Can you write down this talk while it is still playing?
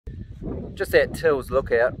just at Tills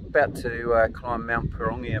Lookout, about to climb Mount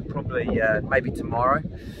Pirongia, probably maybe tomorrow.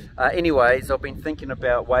 Anyways, I've been thinking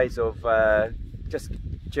about ways of just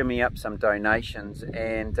jimmying up some donations,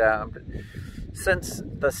 and since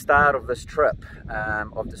the start of this trip,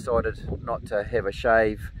 I've decided not to have a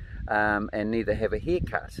shave and neither have a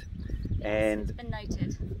haircut. And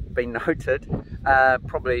it's been noted.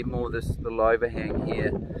 Probably more this little overhang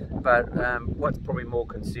here, but what's probably more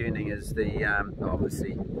concerning is the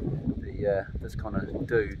obviously the this kind of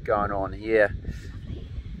do going on here.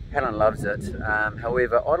 Helen loves it.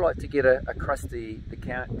 However, I'd like to get a crusty the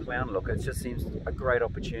clown look. It just seems a great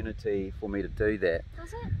opportunity for me to do that.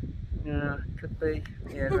 Does it? Yeah, could be.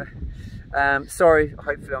 Yeah. Sorry,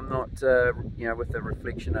 hopefully I'm not, you know, with the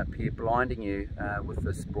reflection up here blinding you with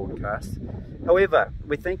this broadcast. However,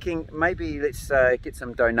 we're thinking maybe let's get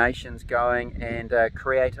some donations going and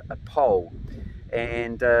create a poll.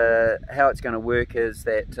 And how it's going to work is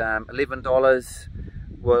that $11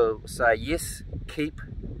 will say yes, keep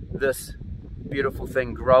this beautiful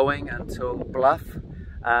thing growing until Bluff,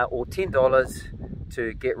 or $10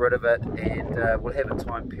 to get rid of it, and we'll have a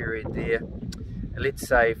time period there. Let's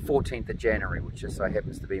say 14th of January, which just so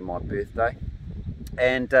happens to be my birthday.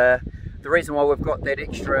 And the reason why we've got that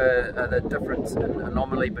extra, the difference in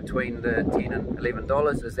anomaly between the $10 and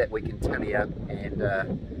 $11 is that we can tally up and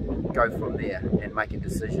go from there and make a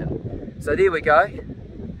decision. So there we go.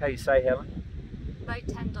 How you say, Helen? Vote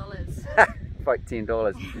 $10. Vote $10.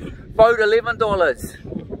 Vote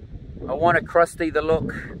 $11. I want a crusty the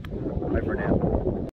look. Over and out.